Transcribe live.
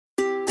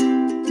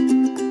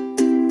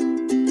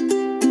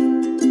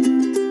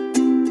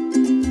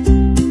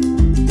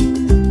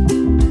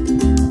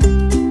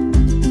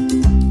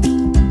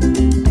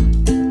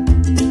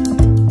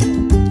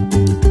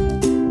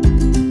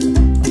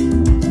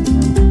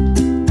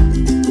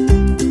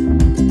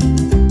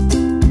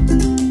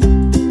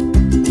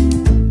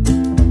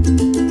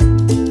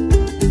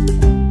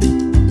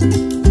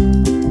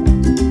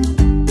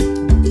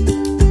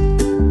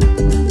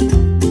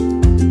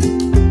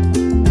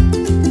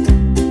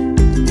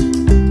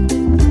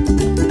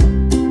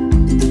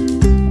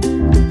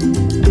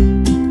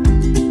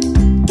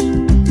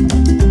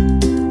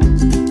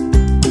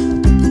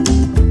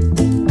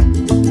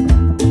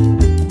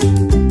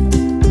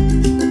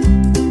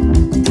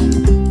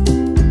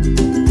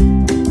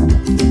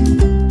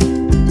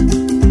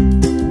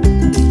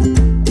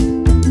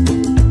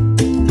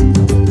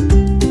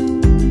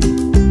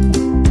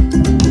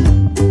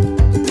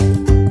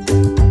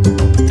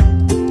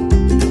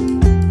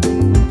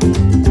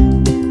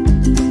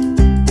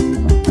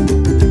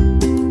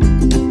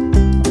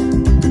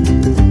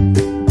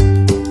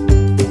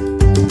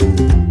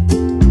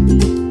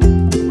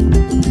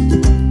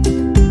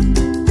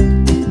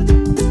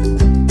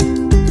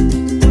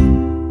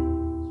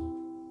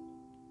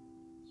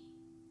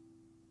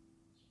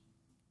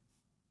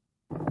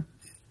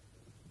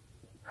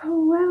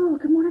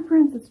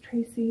friends. It's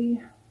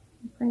Tracey,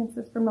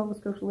 Francis from Nova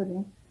Scotia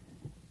Living.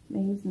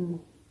 Maze and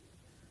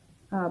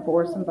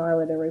Boris and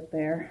Violet are right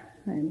there,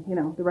 and you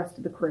know, the rest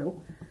of the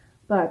crew.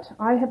 But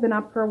I have been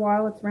up for a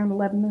while. It's around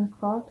 11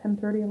 o'clock,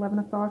 10:30, 11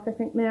 o'clock I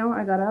think now.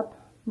 I got up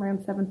around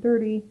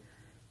 7:30,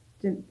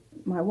 did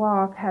my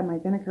walk, had my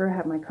vinegar,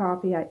 had my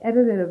coffee. I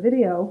edited a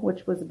video,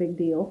 which was a big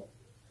deal.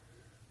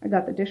 I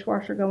got the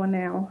dishwasher going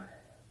now.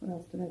 What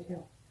else did I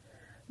do?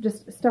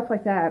 Just stuff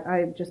like that.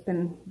 I've just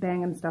been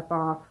banging stuff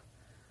off,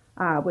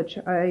 which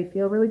I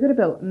feel really good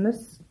about. And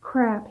this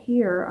crap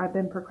here, I've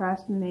been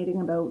procrastinating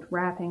about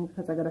wrapping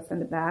because I got to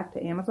send it back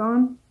to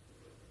Amazon.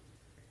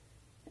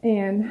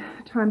 And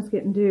time's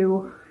getting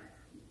due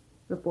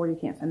before you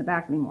can't send it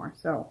back anymore.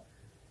 So,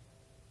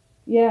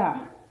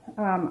 yeah.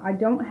 I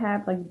don't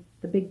have like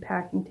the big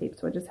packing tape,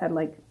 so I just had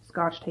like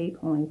Scotch tape,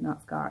 only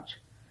not Scotch.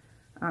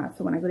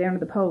 So when I go down to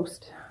the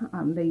post,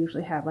 they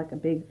usually have like a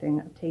big thing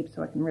of tape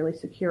so I can really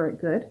secure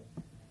it good.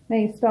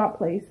 May stop,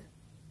 please.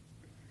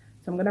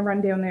 So I'm going to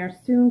run down there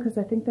soon because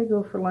I think they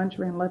go for lunch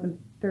around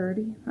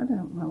 11:30. I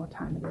don't know what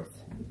time it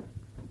is.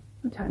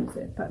 What time is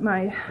it? But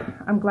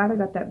I'm glad I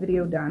got that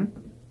video done.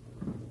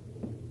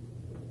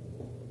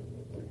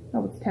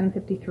 Oh, it's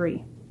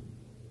 10:53.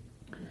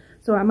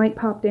 So I might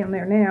pop down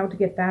there now to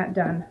get that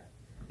done.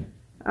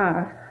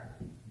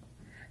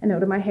 And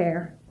out of my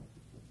hair.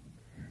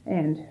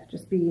 And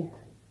just be,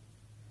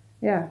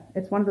 yeah,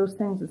 it's one of those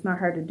things. It's not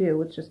hard to do.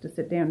 It's just to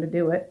sit down to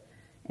do it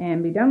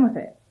and be done with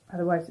it.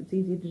 Otherwise, it's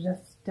easy to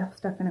just stuff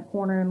stuff in a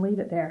corner and leave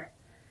it there.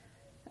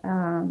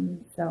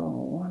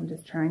 So I'm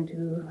just trying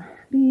to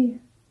be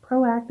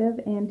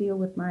proactive and deal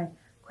with my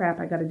crap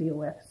I got to deal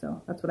with.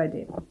 So that's what I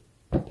did.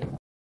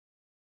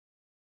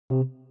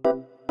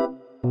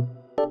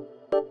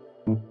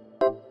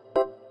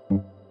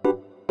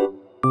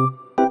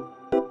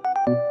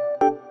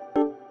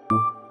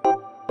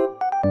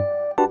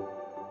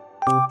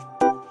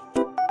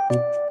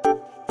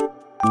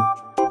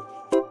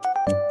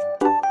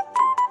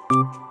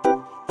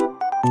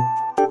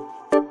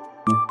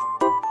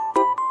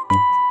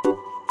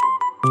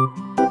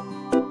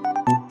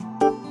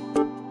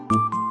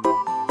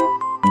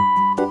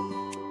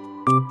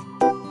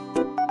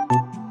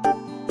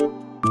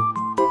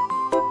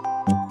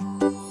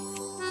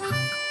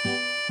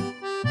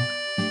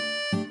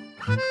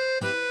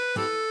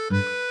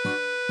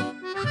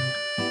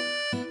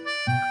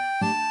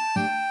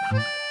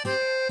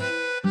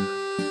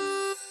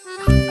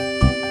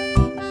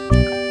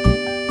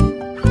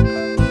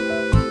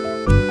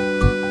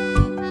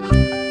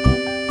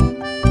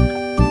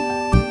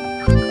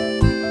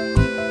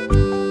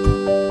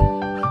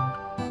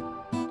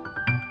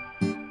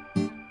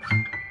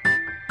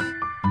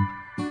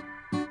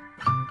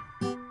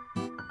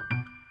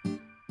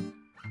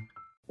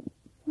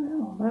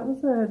 Well, that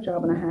was a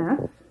job and a half.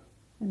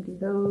 Empty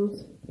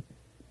those,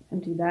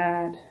 empty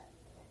that,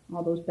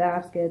 all those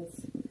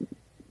baskets.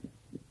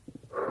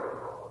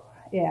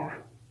 Yeah,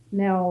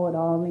 now it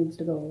all needs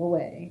to go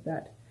away.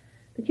 But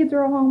the kids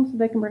are all home so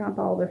they can bring up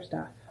all their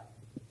stuff.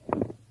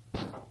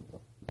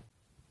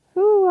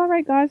 Ooh,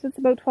 alright guys, it's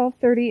about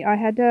 12:30. I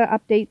had to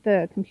update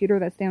the computer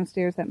that's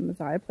downstairs that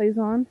Messiah plays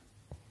on.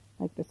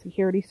 Like the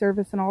security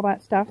service and all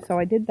that stuff. So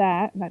I did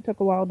that, and that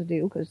took a while to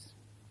do because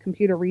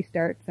computer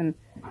restarts and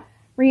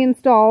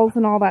reinstalls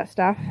and all that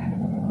stuff.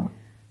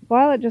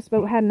 Violet just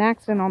about had an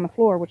accident on the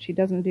floor, which she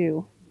doesn't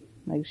do.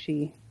 Like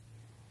she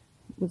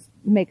was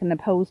making the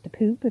pose to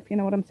poop, if you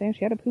know what I'm saying.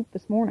 She had a poop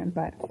this morning,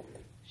 but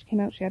she came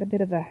out, she had a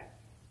bit of a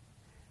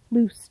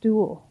loose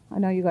stool. I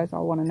know you guys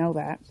all want to know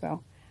that,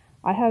 so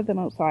I have them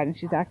outside and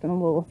she's acting a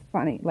little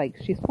funny. Like,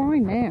 she's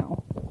fine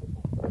now,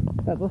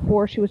 but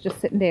before she was just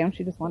sitting down.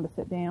 She just wanted to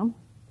sit down.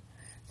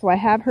 So I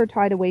have her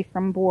tied away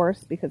from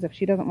Boris because if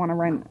she doesn't want to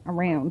run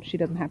around, she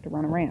doesn't have to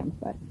run around.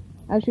 But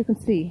as you can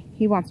see,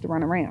 he wants to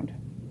run around.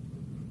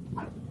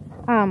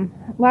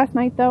 Last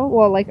night though,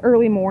 well, like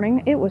early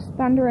morning, it was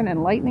thundering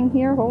and lightning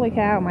here. Holy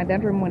cow, my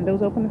bedroom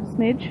window's open a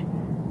smidge.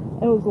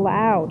 It was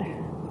loud.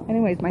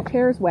 Anyways, my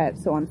chair's wet,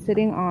 so I'm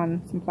sitting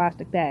on some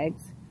plastic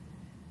bags.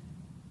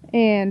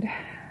 And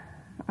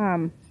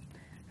I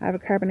have a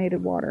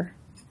carbonated water.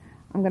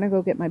 I'm gonna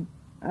go get my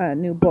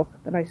new book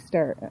that I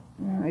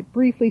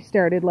briefly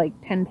started like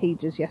 10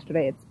 pages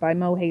yesterday. It's by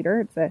Mo Hader.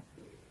 It's a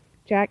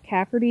Jack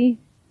Cafferty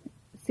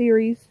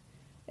series.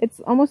 It's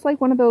almost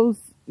like one of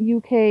those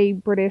UK,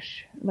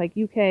 British, like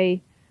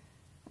UK,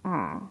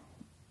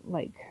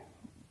 like,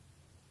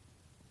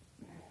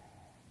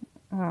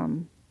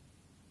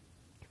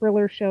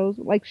 thriller shows,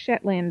 like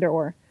Shetland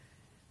or,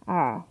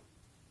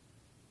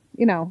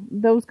 you know,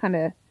 those kind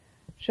of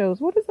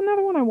shows. What is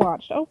another one I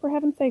watched? Oh, for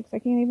heaven's sakes, I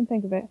can't even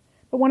think of it.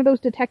 But one of those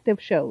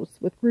detective shows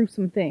with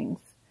gruesome things.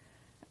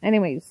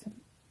 Anyways,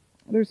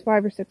 there's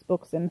 5 or 6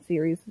 books in the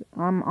series.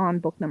 I'm on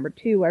book number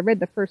 2. I read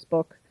the first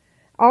book.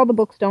 All the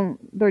books there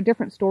are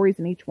different stories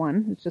in each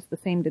one. It's just the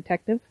same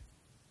detective.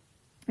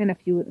 And a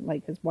few,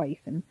 like, his wife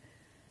and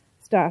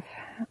stuff.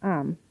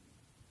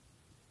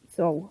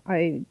 So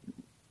I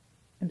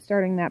am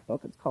starting that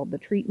book. It's called The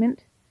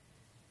Treatment.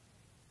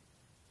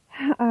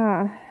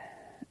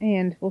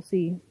 And we'll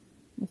see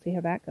we'll see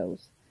how that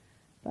goes.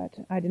 But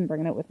I didn't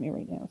bring it out with me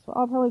right now. So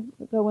I'll probably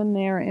go in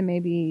there and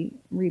maybe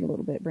read a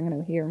little bit, bring it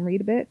out here and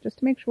read a bit, just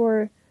to make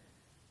sure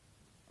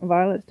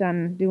Violet's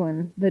done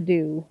doing the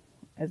do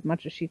as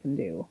much as she can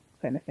do,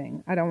 kind of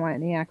thing. I don't want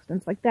any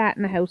accidents like that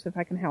in the house if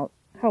I can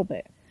help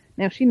it.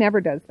 Now, she never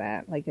does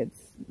that.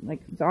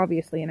 It's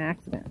obviously an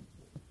accident.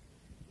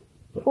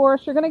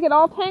 Forrest, you're going to get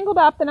all tangled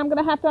up, then I'm going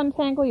to have to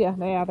untangle you.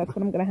 Yeah, that's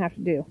what I'm going to have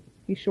to do.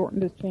 He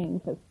shortened his chain.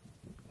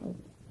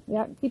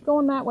 Yeah, keep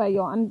going that way.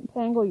 You'll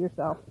untangle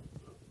yourself.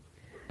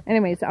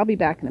 Anyways, I'll be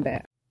back in a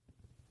bit.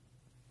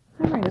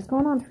 Alright, it's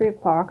going on 3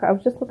 o'clock. I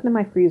was just looking in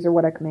my freezer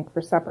what I could make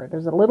for supper.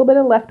 There's a little bit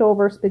of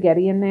leftover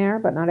spaghetti in there,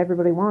 but not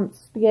everybody wants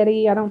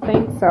spaghetti, I don't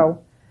think,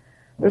 so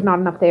there's not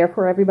enough there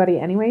for everybody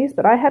anyways.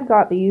 But I had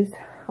got these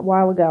a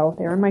while ago.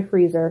 They're in my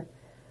freezer.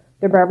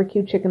 They're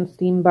barbecue chicken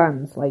steam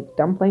buns, like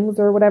dumplings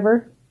or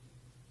whatever.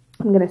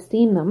 I'm going to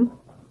steam them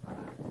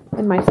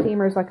in my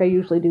steamers like I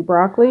usually do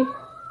broccoli.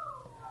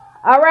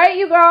 Alright,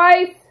 you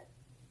guys!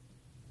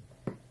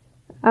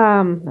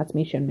 That's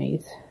Misha and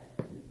Maze.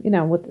 You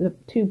know, with the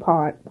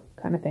 2-pot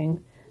kind of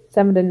thing.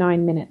 7 to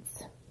 9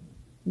 minutes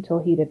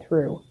until heated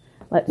through.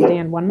 Let's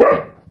stand 1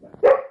 minute.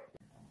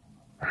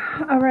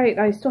 Alright,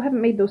 I still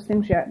haven't made those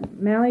things yet.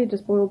 Mally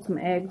just boiled some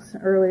eggs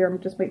earlier.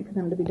 I'm just waiting for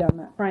them to be done.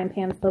 That frying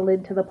pan's the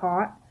lid to the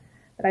pot.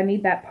 But I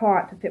need that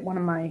pot to fit one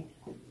of my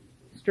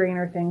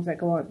strainer things that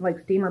go on, like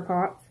steamer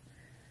pots.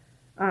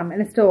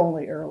 And it's still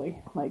only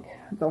early.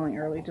 It's only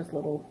early, just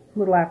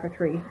little after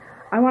 3.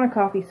 I want a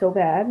coffee so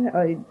bad.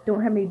 I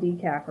don't have any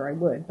decaf, or I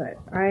would, but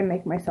I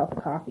make myself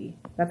a coffee.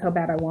 That's how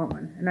bad I want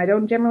one. And I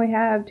don't generally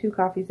have 2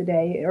 coffees a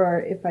day,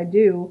 or if I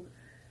do,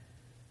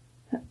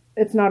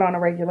 it's not on a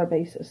regular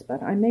basis.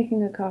 But I'm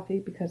making a coffee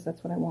because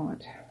that's what I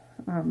want.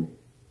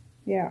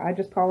 Yeah, I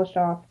just polished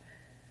off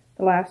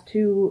the last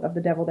 2 of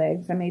the deviled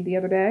eggs I made the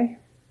other day,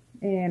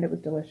 and it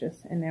was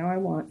delicious. And now I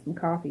want some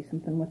coffee,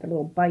 something with a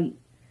little bite.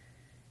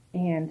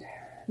 And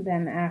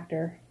then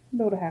after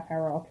about a half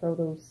hour, I'll throw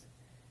those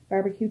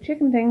barbecue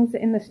chicken things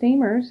in the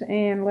steamers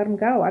and let them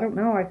go. I don't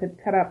know. I could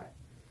cut up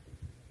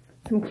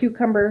some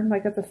cucumber,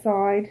 like as a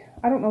side.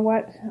 I don't know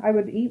what I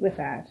would eat with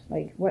that.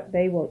 Like what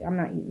they will. I'm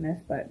not eating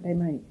this, but they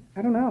might.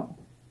 I don't know.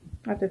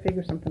 I have to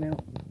figure something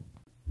out.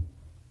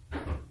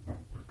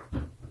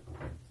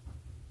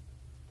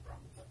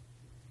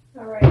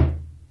 All right.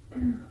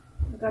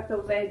 I got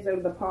those eggs out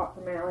of the pot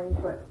for Mary,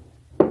 but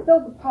I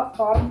filled the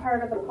bottom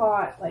part of the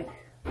pot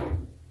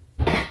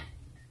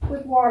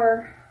with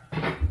water.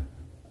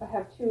 I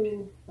have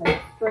 2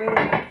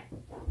 strainers.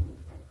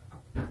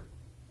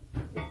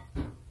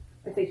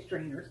 I say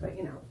strainers, but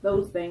you know,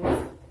 those things.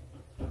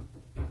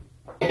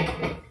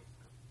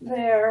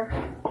 There.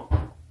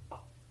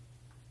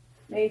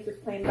 Mace is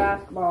playing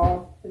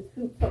basketball. His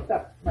hoop's hooked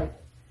up,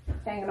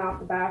 hanging off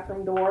the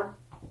bathroom door.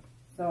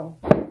 So,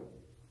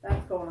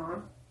 that's going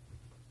on.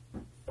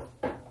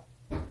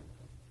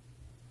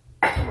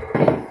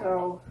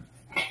 So,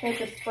 take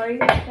a spray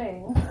of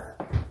things.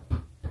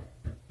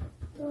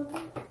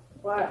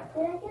 What?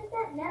 Did I get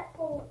that net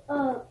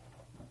for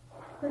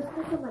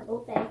Christmas on my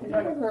birthday? You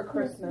got it for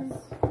Christmas.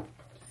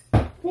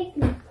 Thank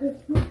you,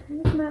 Christmas.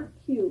 Isn't that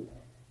cute?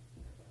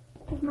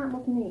 Doesn't that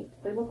look neat?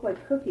 They look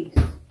like cookies.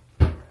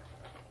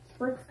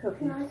 Spritz cookies.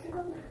 Can I see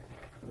them?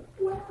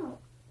 Wow.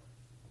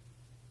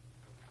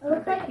 It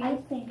looks like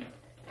icing.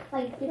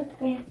 Like just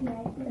fancy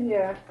icing.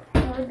 Yeah.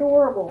 They're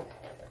adorable.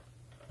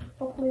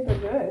 Hopefully they're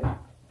good.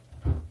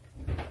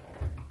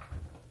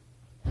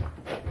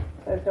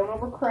 Says don't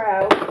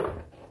overcrowd.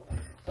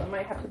 So I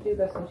might have to do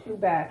this in 2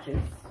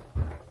 batches.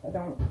 I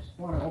don't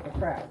want to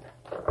overcrowd.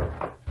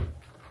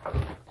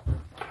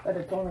 But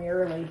it's only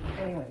early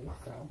anyway,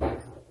 so.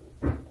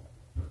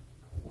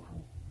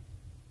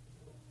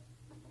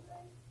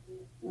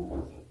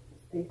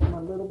 Space them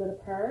a little bit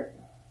apart.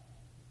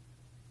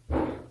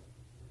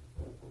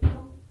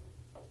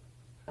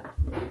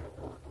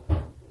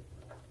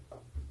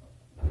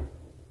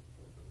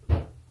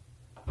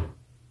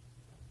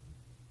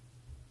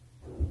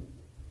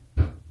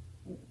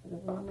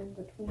 Room in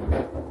between.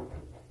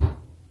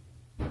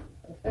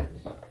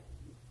 Perfect.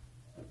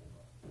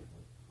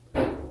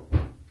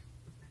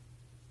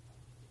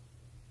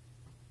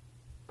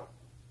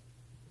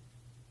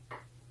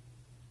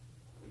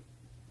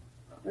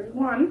 There's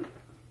one.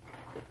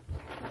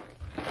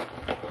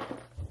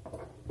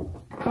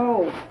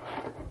 Oh,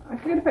 I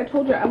forget if I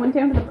told you, I went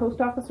down to the post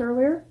office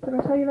earlier. Did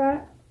I tell you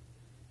that?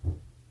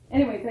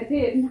 Anyways, I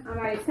did, and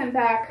I sent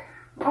back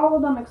all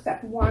of them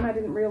except one. I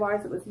didn't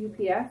realize it was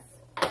UPS.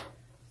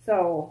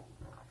 So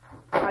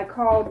I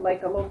called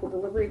a local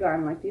delivery guy.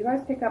 I'm like, do you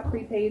guys pick up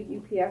prepaid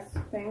UPS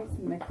things?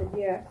 And they said,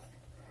 yes.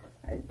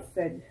 I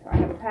said, I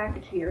have a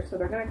package here, so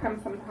they're going to come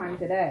sometime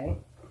today.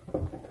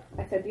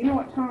 I said, do you know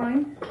what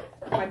time?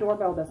 My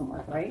doorbell doesn't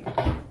work, right?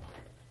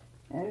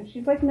 And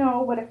she's like,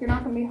 no, but if you're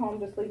not going to be home,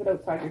 just leave it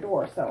outside your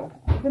door. So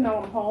even though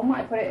I'm home,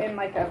 I put it in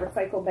a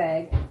recycle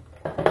bag,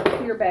 a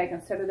clear bag,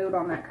 and set it out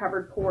on that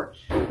covered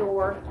porch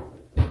door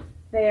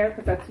there,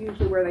 because that's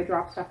usually where they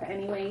drop stuff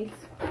anyways.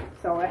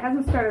 So it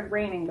hasn't started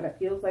raining, but it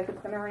feels like it's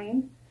going to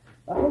rain.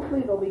 But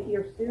hopefully they'll be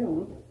here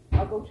soon.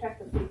 I'll go check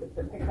to see if it's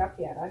been picked up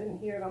yet. I didn't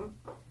hear them.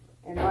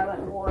 And Violet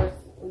and Boris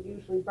would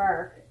usually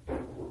bark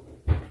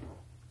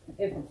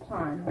if it's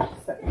time. I'll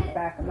just set these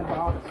back in the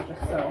box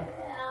just so.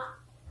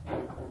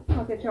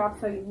 I'll get you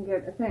off so you can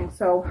get a thing.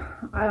 So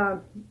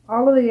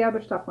all of the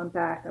other stuff went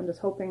back. I'm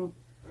just hoping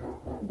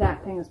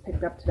that thing is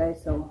picked up today,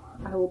 so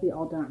I will be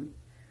all done.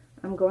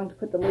 I'm going to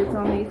put the lids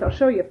on these. I'll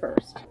show you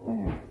first.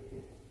 There.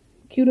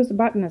 Cute as a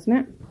button, isn't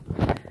it?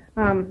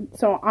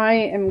 So I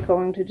am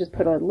going to just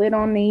put a lid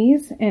on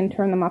these and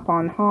turn them up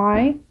on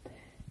high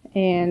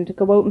and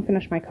go out and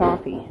finish my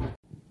coffee.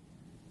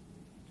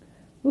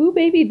 Ooh,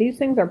 baby, these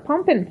things are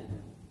pumping.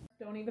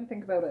 Don't even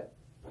think about it.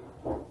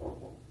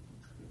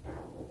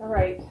 All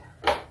right.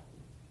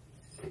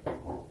 It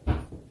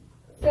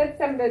said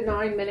 7 to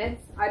 9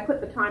 minutes. I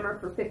put the timer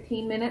for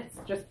 15 minutes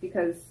just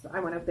because I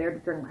went up there to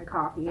drink my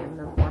coffee and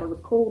the water was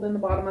cold in the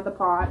bottom of the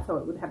pot, so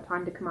it would have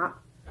time to come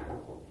up.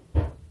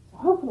 So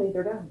hopefully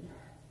they're done.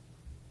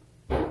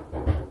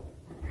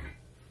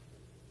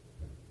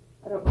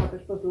 I don't know what they're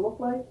supposed to look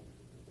like.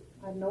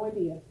 I have no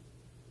idea.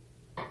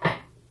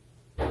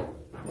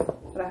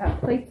 But I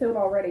have plates out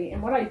already.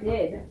 And what I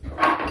did,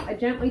 I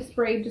gently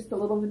sprayed just a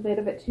little bit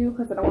of it too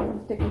because I don't want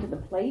them sticking to the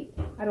plate.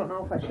 I don't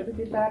know if I should have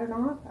did that or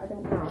not. I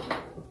don't know.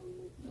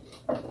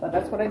 But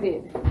that's what I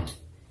did.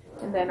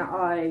 And then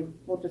I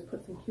will just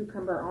put some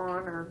cucumber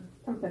on or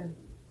something.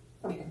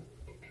 Oh,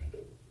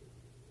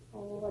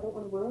 I don't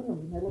want to ruin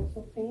them. They look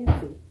so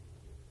fancy.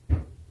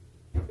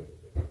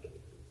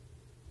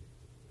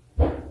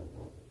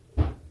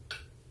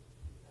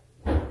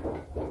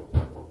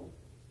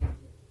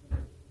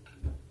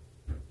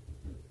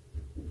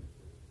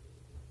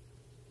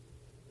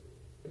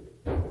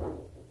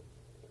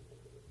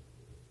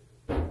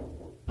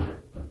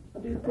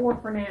 I'll do 4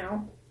 for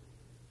now.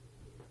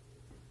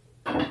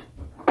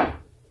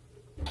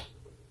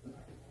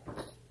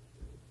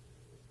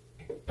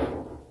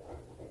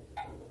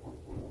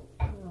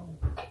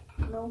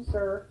 No,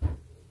 sir.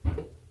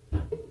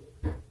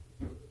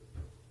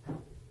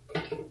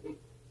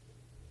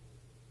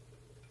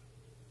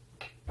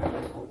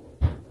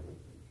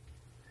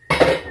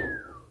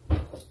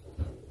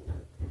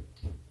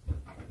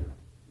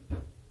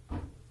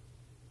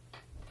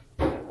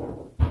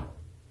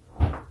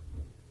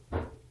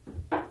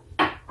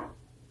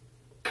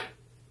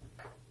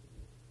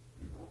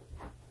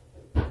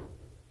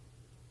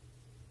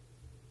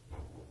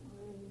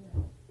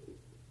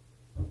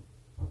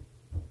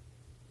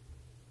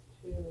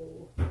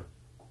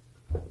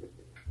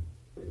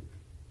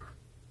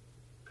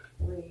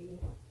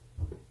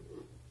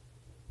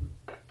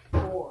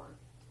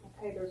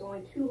 There's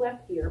only 2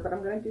 left here, but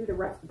I'm going to do the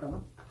rest of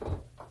them.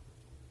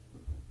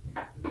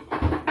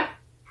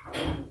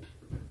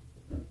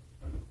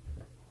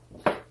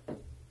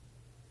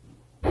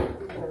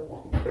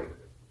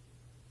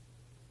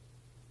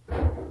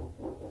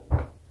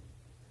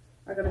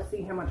 I got to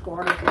see how much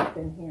water is left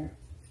in here.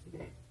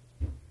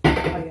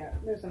 Oh yeah,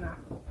 there's enough.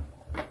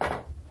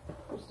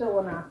 There's still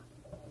enough.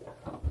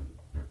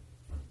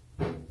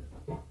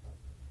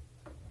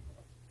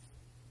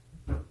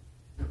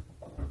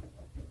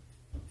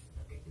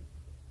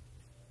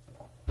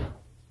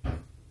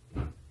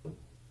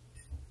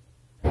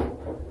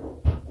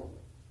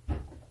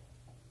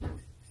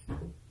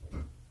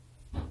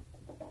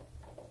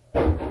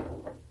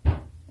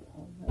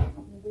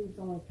 There's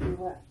only 3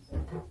 left.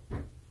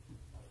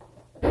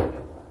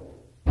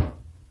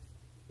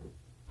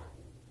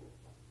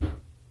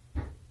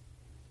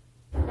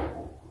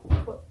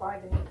 Put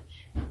 5 in each.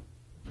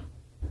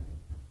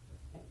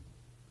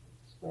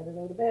 Spread it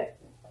out a bit.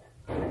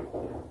 Put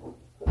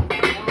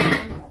it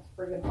on. That's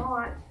friggin'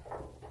 hot.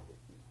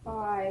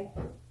 5.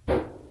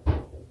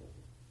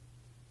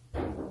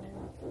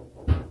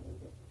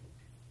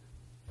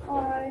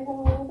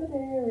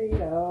 There we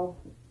go.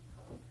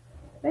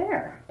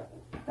 There.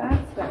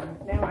 That's done.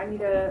 Now I need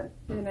to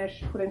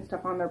finish putting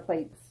stuff on their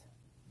plates.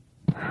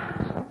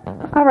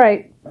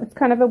 Alright, it's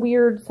kind of a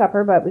weird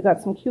supper, but we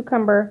got some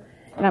cucumber,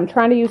 and I'm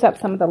trying to use up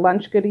some of the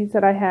lunch goodies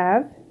that I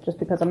have, just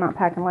because I'm not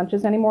packing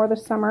lunches anymore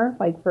this summer,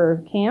 like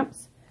for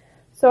camps.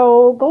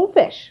 So,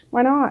 goldfish.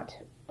 Why not?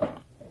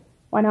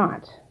 Why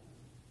not?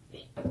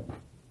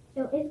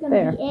 So it's going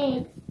to be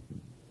eggs.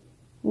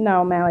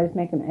 No, Mally's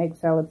making egg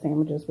salad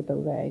sandwiches with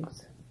those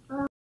eggs.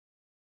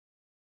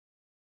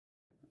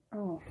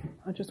 Oh,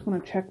 I just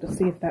want to check to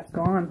see if that's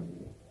gone.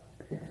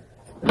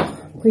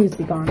 Please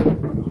be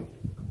gone.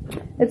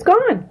 It's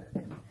gone!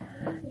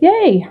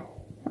 Yay!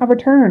 A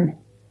return.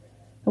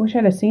 I wish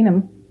I'd have seen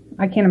him.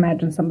 I can't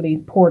imagine somebody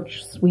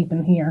porch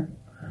sweeping here.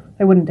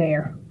 They wouldn't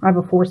dare. I have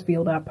a force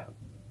field up.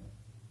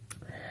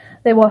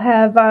 They will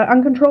have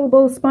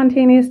uncontrollable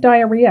spontaneous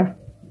diarrhea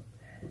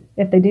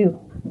if they do.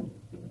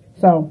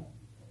 So,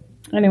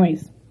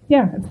 anyways,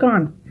 yeah, it's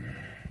gone.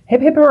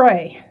 Hip hip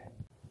hooray!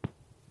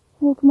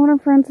 Well, good morning,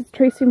 friends. It's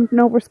Tracey from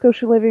Nova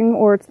Scotia Living,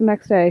 or it's the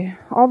next day.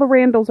 All the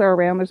Randalls are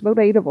around. There's about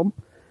 8 of them.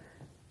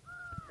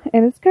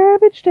 And it's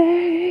garbage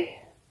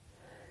day.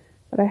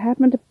 But I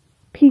happened to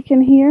peek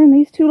in here, and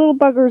these two little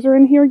buggers are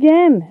in here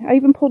again. I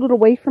even pulled it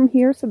away from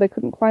here so they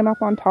couldn't climb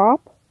up on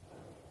top.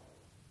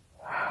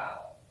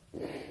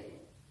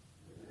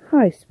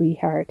 Hi,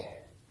 sweetheart.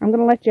 I'm going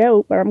to let you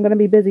out, but I'm going to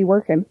be busy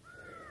working.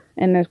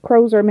 And the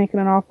crows are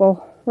making an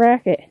awful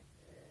racket.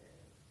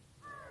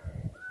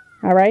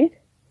 Alright?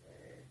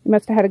 You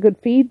must have had a good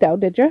feed, though,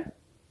 did you?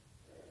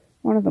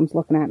 One of them's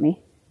looking at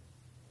me.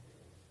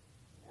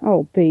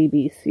 Oh,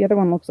 babies. The other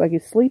one looks like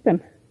he's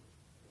sleeping.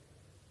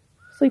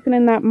 Sleeping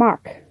in that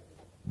muck.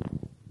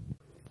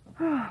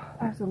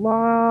 That's a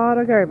lot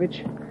of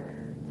garbage.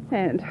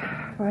 And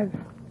five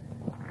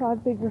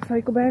big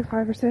recycle bags,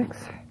 5 or 6.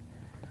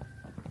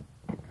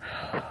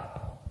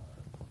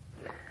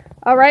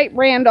 Alright,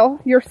 Randall,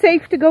 you're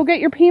safe to go get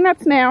your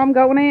peanuts now. I'm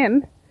going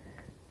in.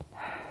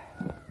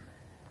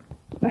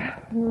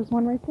 There's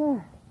one right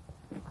there.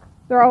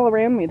 They're all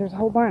around me. There's a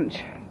whole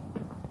bunch.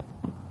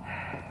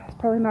 It's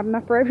probably not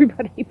enough for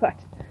everybody, but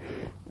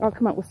I'll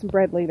come up with some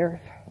bread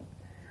later.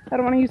 I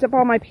don't want to use up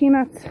all my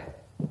peanuts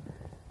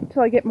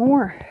until I get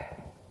more.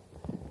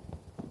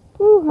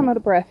 Whew, I'm out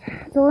of breath.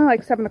 It's only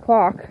like 7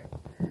 o'clock.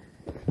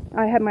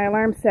 I had my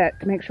alarm set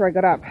to make sure I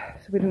got up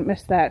so we didn't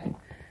miss that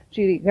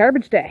GD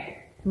garbage day.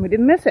 And we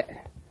didn't miss it.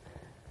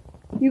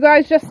 You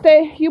guys just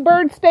stay, you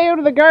birds stay out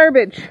of the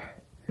garbage.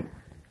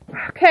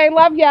 Okay,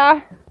 love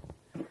ya.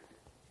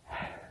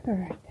 All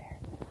right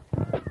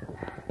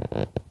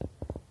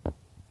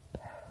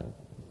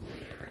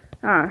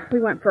there.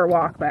 We went for a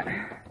walk, but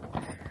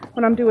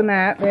when I'm doing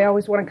that, they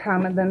always want to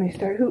come, and then they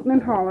start hooting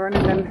and hollering,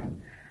 and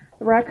then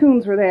the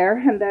raccoons were there,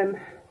 and then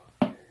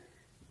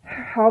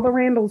all the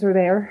Randalls are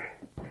there,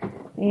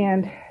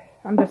 and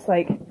I'm just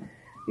like,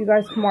 you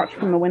guys can watch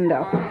from the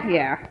window.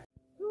 Yeah.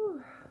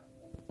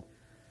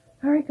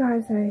 Alright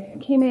guys, I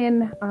came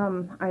in,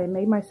 I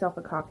made myself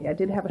a coffee. I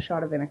did have a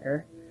shot of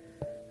vinegar.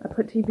 I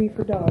put TV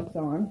for dogs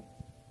on.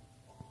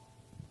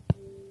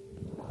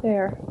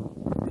 There.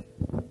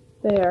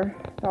 There.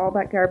 All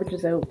that garbage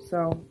is out,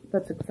 so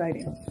that's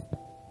exciting.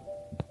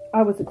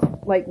 I was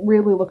like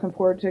really looking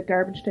forward to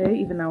garbage day,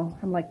 even though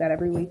I'm like that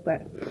every week,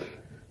 but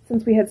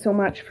since we had so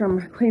much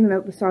from cleaning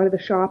out the side of the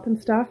shop and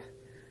stuff,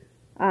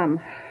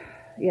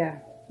 yeah,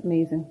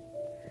 amazing.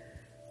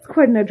 It's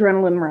quite an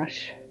adrenaline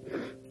rush.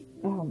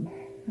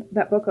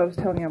 That book I was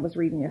telling you I was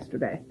reading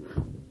yesterday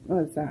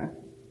was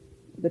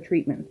The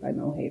Treatment by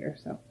Mo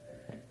Hader, so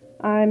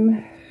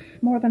I'm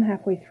more than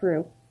halfway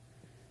through.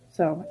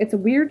 So it's a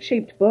weird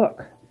shaped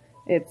book.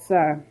 It's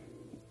the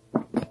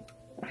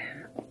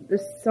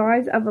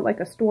size of it, like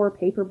a store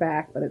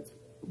paperback, but it's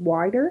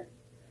wider.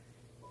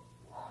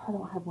 I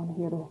don't have one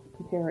here to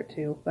compare it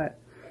to, but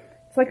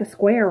it's like a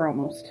square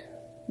almost.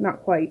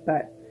 Not quite,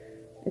 but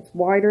it's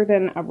wider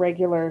than a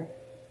regular.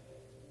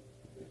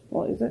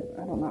 Well, is it?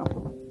 I don't know.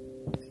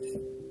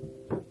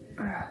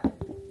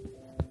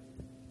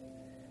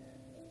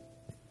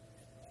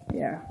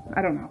 Yeah,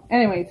 I don't know.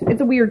 Anyways,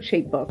 it's a weird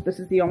shaped book. This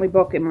is the only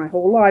book in my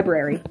whole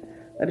library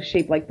that is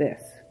shaped like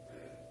this.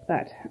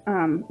 But,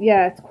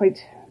 yeah, it's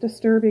quite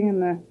disturbing in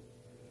the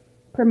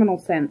criminal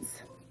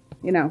sense,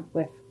 you know,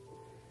 with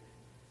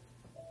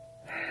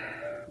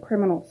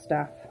criminal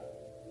stuff.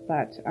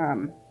 But,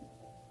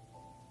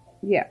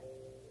 yeah.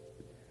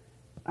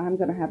 I'm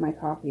going to have my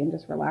coffee and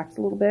just relax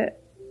a little bit.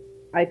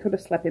 I could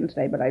have slept in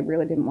today, but I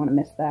really didn't want to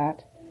miss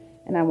that.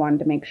 And I wanted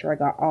to make sure I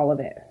got all of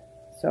it.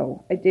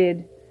 So I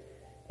did.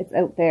 It's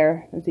out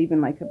there. There's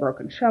even like a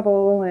broken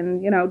shovel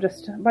and, you know,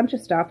 just a bunch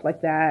of stuff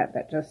like that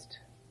that just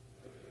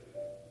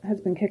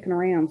has been kicking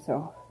around.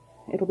 So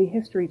it'll be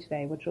history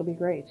today, which will be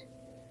great.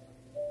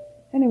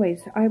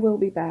 Anyways, I will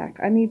be back.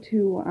 I need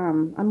to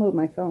unload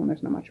my phone.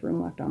 There's not much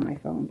room left on my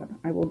phone, but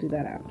I will do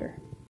that after.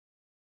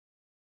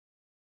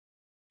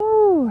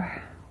 Oh.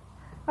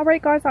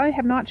 Alright guys, I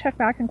have not checked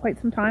back in quite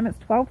some time. It's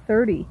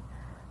 12:30.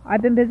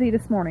 I've been busy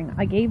this morning.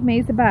 I gave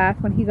Maze a bath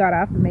when he got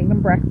up and made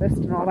him breakfast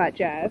and all that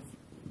jazz.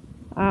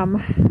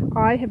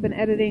 I have been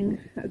editing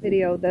a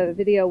video, the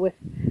video with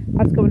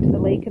us going to the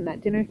lake in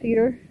that dinner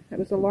theater. There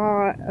was a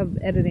lot of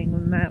editing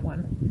on that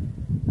one.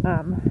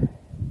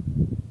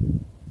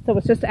 So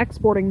it's just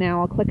exporting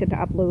now. I'll click it to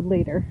upload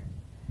later.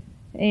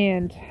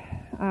 And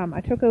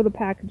I took out a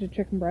package of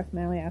chicken breast.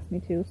 Mally asked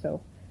me to,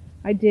 so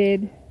I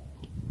did.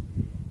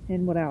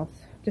 And what else?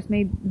 Just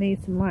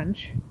made some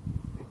lunch.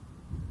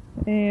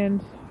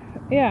 And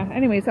yeah,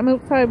 anyways, I'm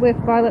outside with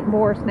Violet and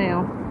Boris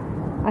now.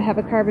 I have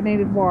a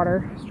carbonated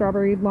water,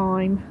 strawberry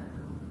lime,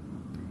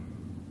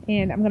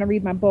 and I'm going to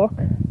read my book.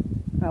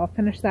 I'll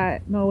finish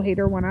that Mo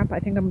Hader one up. I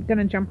think I'm going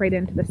to jump right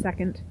into the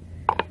second.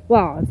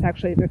 Well, it's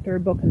actually the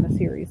third book in the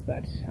series,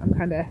 but I'm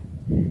kind of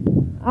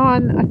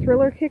on a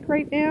thriller kick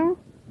right now.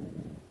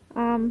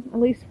 At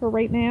least for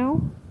right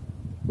now.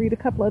 Read a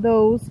couple of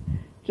those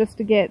just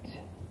to get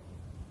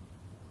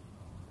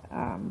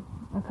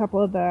a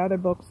couple of the other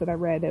books that I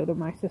read out of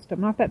my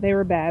system. Not that they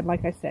were bad,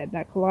 like I said,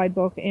 that Collide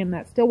book and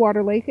that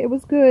Stillwater Lake, it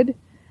was good,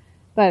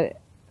 but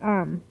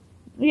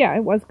yeah,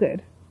 it was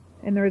good.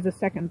 And there is a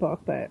second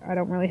book, but I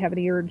don't really have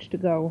any urge to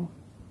go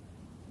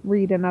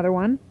read another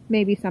one.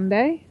 Maybe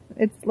someday.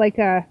 It's like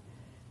a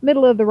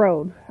middle of the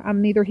road.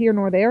 I'm neither here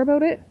nor there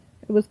about it.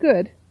 It was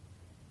good,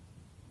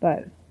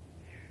 but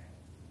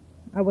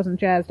I wasn't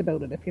jazzed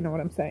about it, if you know what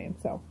I'm saying.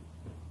 So,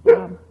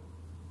 yeah,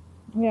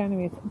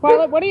 anyways.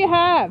 Violet, what do you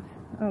have?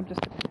 Oh, just...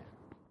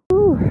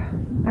 Ooh.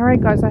 All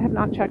right, guys, I have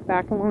not checked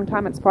back in a long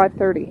time. It's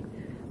 5:30.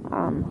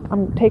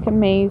 I'm taking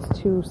Maze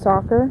to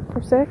soccer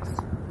for 6.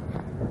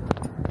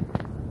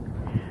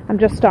 I'm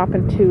just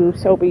stopping to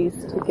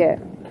Sobeys to get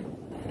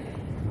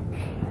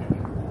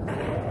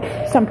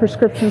some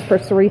prescriptions for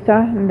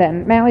Saritha, and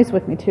then Mally's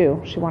with me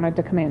too. She wanted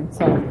to come in,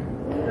 so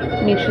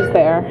Misha's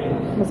there.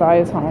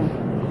 Maziah's home.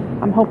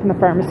 I'm hoping the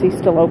pharmacy's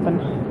still open.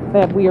 They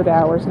have weird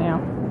hours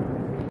now.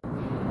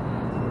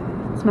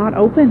 It's not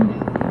open.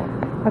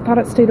 I thought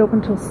it stayed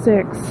open till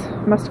 6.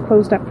 It must have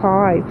closed at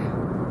 5.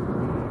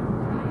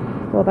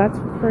 Well, that's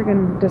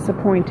friggin'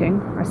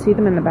 disappointing. I see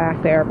them in the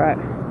back there, but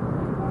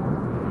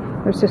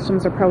their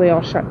systems are probably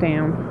all shut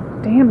down.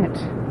 Damn it.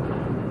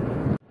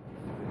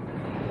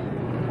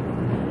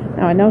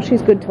 Now, I know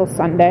she's good till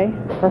Sunday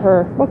for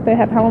her... Look, they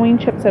have Halloween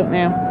chips out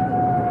now.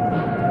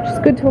 She's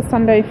good till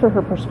Sunday for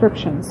her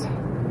prescriptions.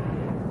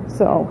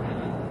 So,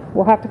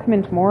 we'll have to come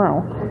in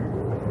tomorrow,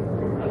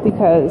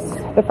 because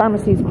the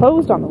pharmacy's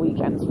closed on the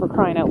weekends, for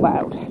crying out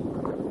loud.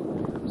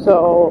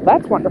 So,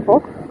 that's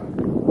wonderful.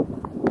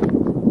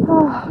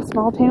 Oh,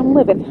 small town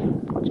living.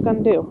 What you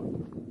gonna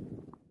do?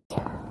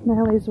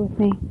 Mally's with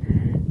me.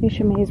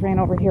 Misha Maze ran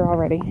over here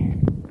already.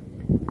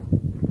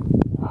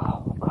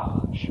 Oh,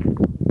 gosh.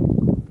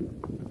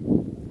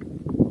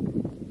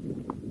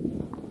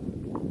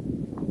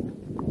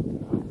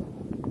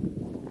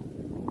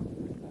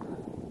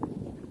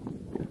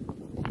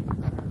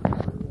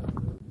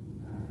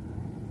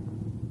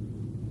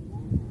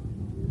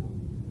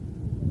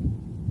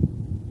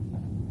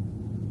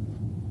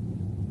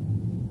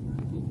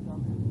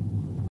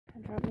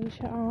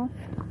 Misha off.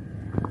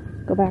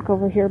 Go back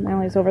over here.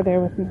 Mally's over there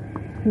with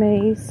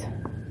Maze.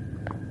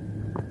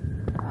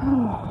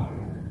 Oh.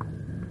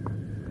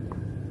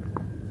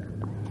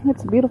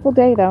 It's a beautiful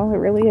day, though. It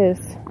really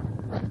is.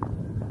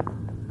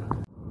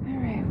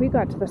 Alright, we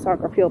got to the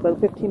soccer field about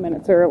 15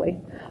 minutes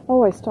early.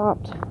 Oh, I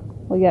stopped.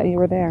 Well, yeah, you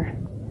were there.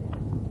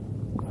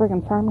 The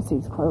friggin'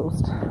 pharmacy's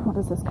closed. What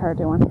is this car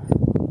doing?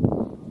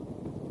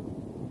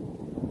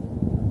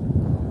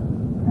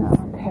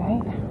 Okay.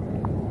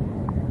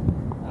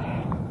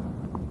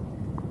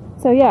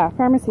 So yeah,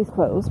 pharmacy's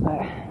closed,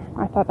 but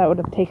I thought that would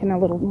have taken a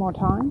little more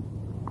time.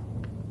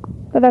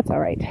 But that's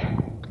alright.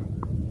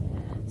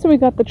 So we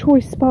got the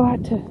choice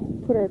spot to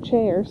put our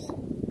chairs.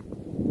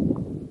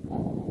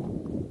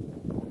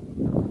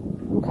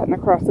 I'm cutting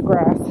across the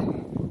grass.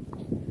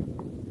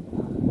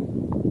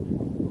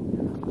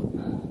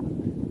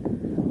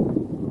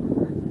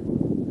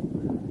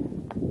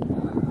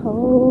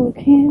 Oh,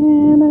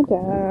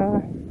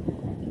 Canada,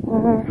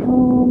 our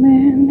home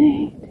and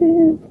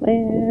native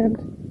land.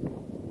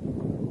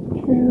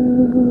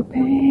 True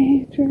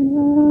patron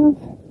love,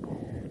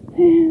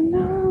 and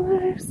all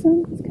our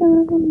sons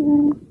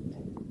command.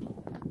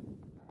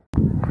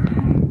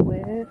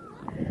 With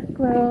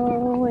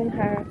glowing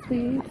hearts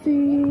we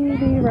see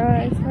thee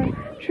rise, like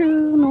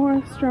true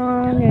north,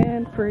 strong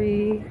and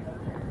free.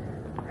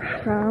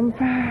 From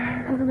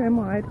far and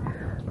wide,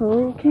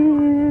 oh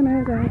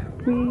Canada,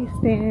 we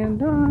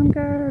stand on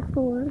guard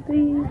for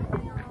thee.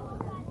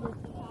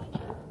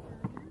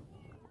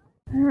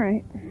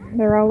 Alright,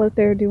 they're all out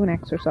there doing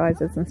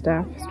exercises and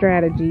stuff,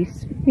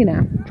 strategies, you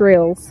know,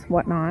 drills,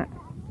 whatnot.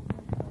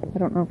 I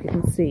don't know if you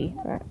can see,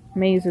 but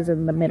Maze is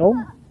in the middle.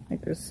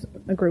 Like there's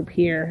a group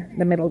here,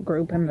 the middle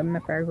group, and then the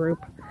far group.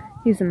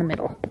 He's in the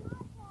middle.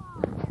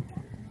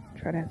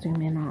 Try to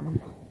zoom in on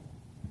him.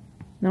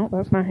 No,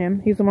 that's not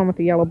him. He's the one with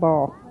the yellow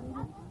ball.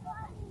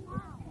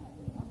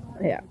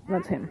 Yeah,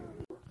 that's him.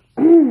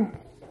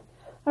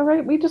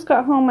 Alright, we just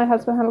got home. My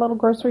husband had a little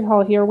grocery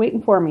haul here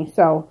waiting for me,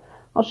 so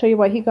I'll show you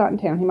what he got in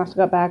town. He must have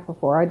got back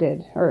before I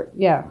did. Or,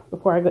 yeah,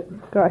 before I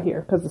got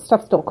here, because the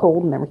stuff's still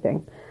cold and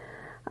everything.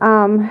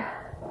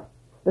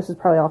 This is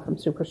probably all from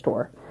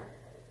Superstore.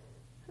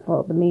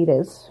 Well, the meat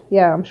is.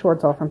 Yeah, I'm sure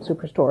it's all from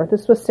Superstore.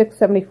 This was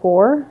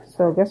 $6.74,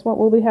 so guess what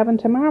we'll be having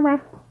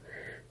tomorrow?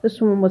 This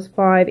one was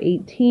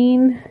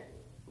 $5.18,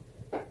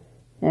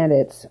 and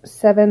it's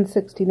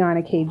 $7.69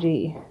 a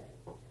kg.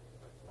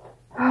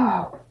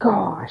 Oh,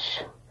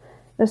 gosh.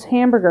 This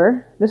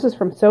hamburger, this is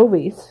from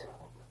Sobeys.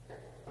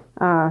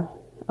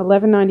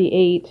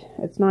 $11.98.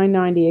 It's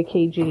 $9.90 a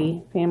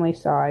kg, family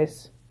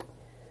size.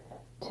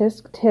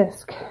 Tisk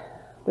tisk.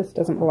 This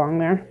doesn't belong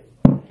there.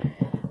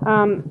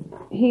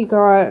 He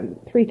got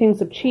 3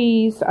 things of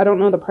cheese. I don't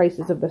know the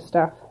prices of this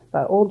stuff,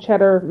 but old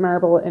cheddar,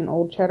 marble, and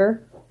old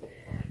cheddar.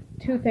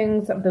 2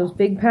 things of those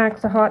big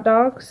packs of hot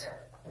dogs.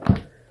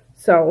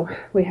 So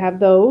we have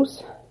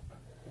those.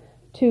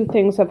 2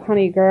 things of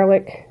honey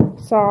garlic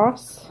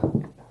sauce,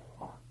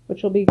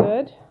 which will be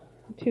good.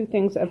 2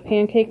 things of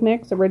pancake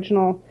mix,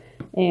 original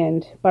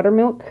and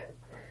buttermilk.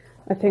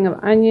 A thing of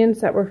onions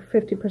that were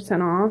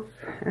 50% off.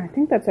 And I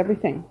think that's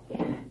everything.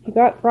 He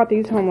brought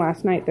these home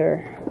last night.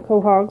 They're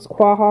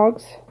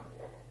quahogs.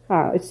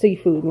 It's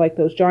seafood, like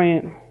those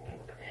giant.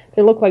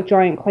 They look like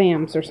giant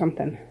clams or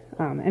something.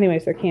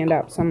 Anyways, they're canned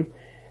up. Some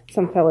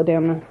fella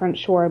down the front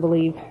shore, I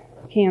believe,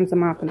 cans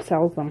them up and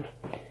sells them.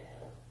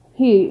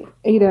 He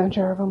ate a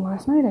jar of them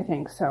last night, I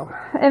think. So,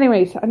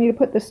 anyways, I need to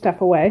put this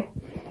stuff away.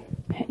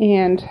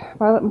 And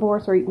Violet and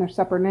Boris are eating their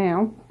supper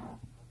now.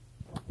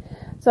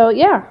 So,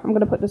 yeah, I'm going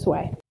to put this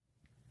away.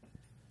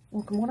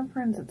 Well, good morning,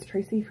 friends. It's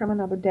Tracey from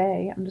another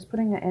day. I'm just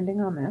putting an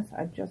ending on this.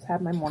 I've just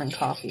had my morning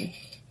coffee.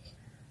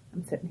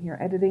 I'm sitting here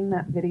editing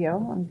that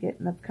video.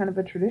 That's kind of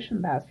a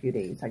tradition the past few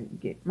days. I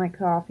get my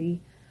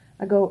coffee.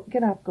 I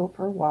get up, go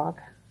for a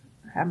walk,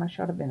 have my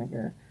shot of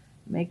vinegar,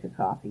 make a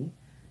coffee,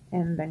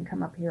 and then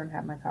come up here and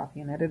have my coffee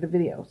and edit a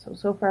video.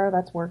 So far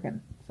that's working.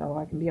 So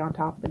I can be on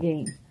top of the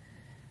game.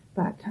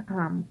 But,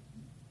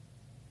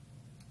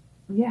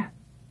 yeah,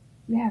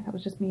 that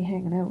was just me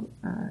hanging out,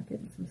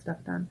 getting some stuff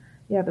done.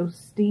 Yeah, those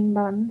steam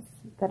buns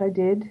that I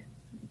did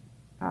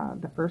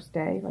the first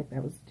day, like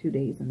that was 2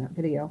 days in that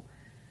video,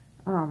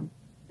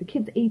 the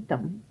kids ate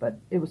them, but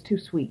it was too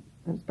sweet.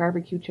 It was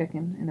barbecue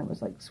chicken, and it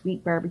was like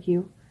sweet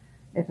barbecue.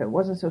 If it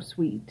wasn't so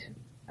sweet,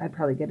 I'd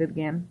probably get it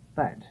again,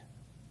 but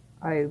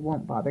I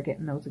won't bother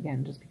getting those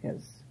again just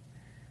because,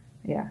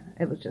 yeah,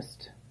 it was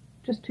just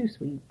too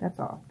sweet, that's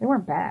all. They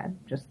weren't bad,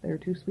 just they're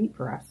too sweet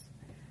for us.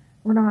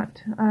 We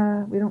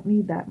don't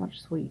need that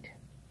much sweet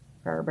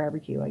for our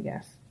barbecue, I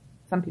guess.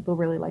 Some people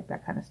really like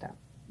that kind of stuff.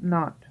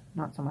 Not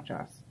so much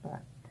us,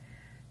 but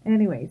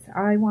anyways,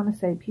 I want to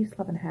say peace,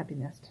 love, and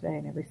happiness today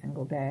and every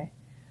single day.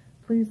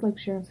 Please like,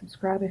 share, and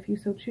subscribe if you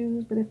so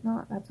choose, but if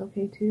not, that's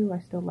okay too. I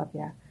still love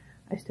ya.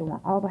 I still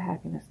want all the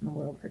happiness in the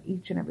world for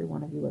each and every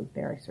one of you out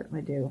there. I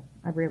certainly do.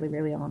 I really,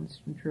 really honest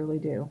and truly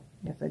do.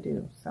 Yes, I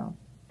do. So,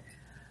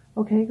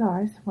 okay,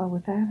 guys. Well,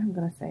 with that, I'm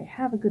going to say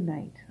have a good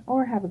night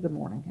or have a good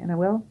morning, and I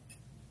will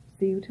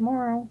see you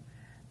tomorrow.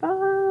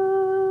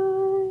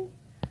 Bye.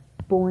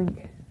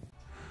 Boink.